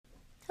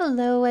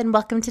Hello and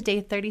welcome to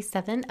day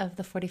 37 of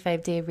the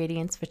 45-day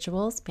Radiance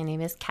Rituals. My name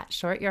is Kat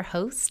Short, your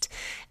host.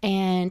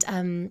 And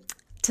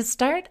to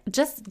start,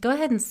 just go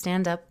ahead and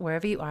stand up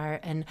wherever you are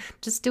and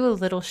just do a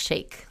little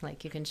shake.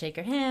 Like you can shake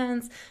your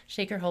hands,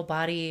 shake your whole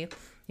body.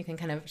 You can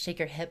kind of shake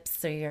your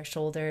hips or your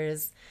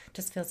shoulders.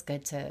 Just feels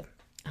good to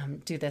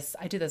do this.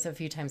 I do this a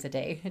few times a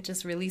day. It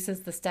just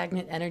releases the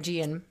stagnant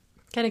energy and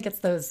kind of gets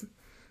those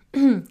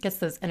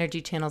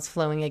energy channels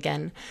flowing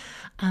again.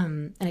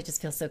 And it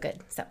just feels so good.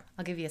 So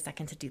I'll give you a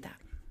second to do that.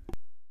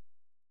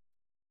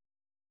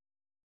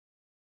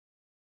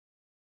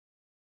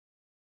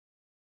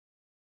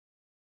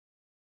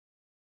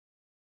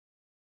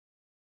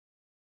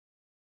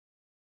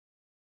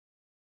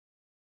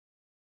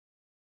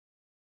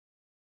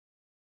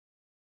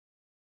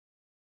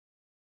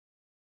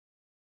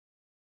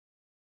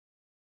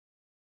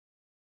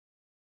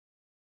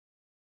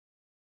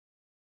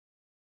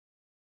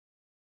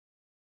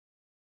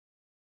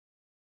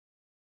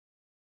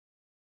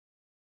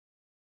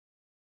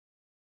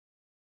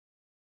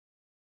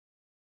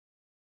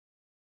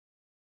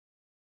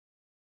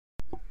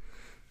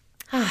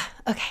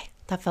 Okay,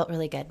 that felt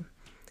really good.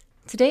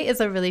 Today is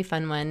a really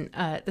fun one.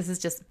 This is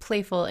just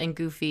playful and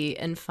goofy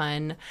and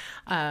fun.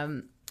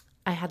 I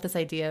had this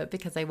idea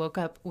because I woke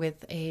up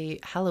with a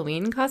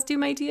Halloween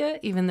costume idea,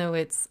 even though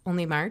it's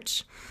only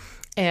March.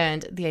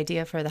 And the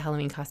idea for the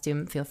Halloween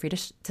costume, feel free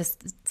to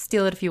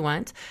steal it if you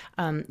want.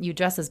 You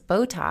dress as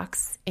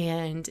Botox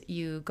and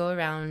you go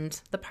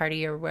around the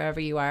party or wherever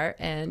you are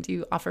and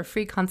you offer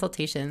free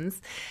consultations.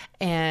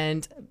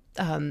 And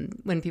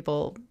when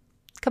people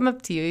come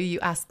up to you, you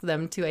ask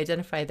them to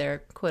identify their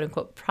quote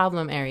unquote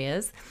problem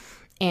areas,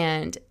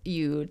 and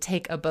you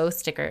take a bow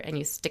sticker and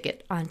you stick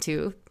it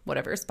onto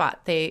whatever spot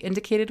they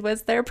indicated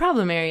was their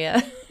problem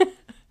area.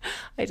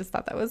 I just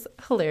thought that was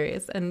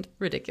hilarious and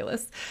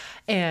ridiculous.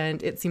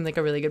 And it seemed like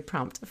a really good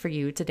prompt for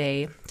you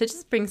today to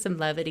just bring some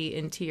levity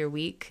into your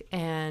week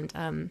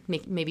and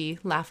maybe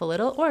laugh a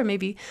little or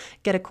maybe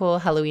get a cool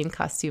Halloween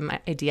costume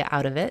idea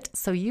out of it.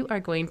 So you are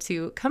going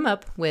to come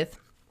up with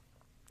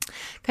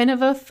kind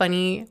of a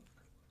funny,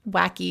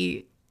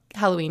 wacky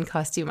Halloween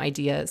costume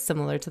idea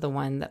similar to the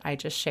one that I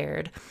just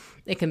shared.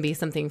 It can be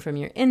something from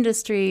your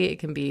industry. It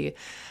can be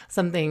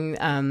something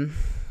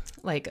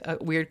like a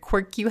weird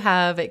quirk you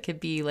have. It could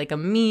be like a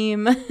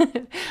meme.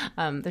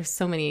 There's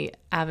so many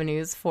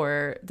avenues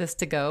for this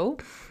to go.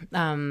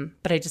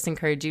 But I just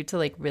encourage you to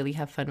like really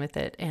have fun with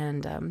it.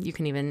 And you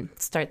can even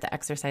start the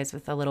exercise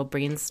with a little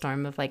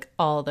brainstorm of like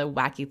all the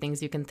wacky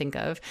things you can think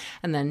of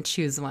and then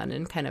choose one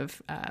and kind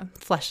of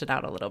flesh it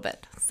out a little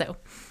bit. So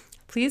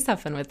please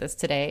have fun with this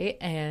today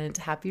and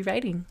happy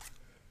writing.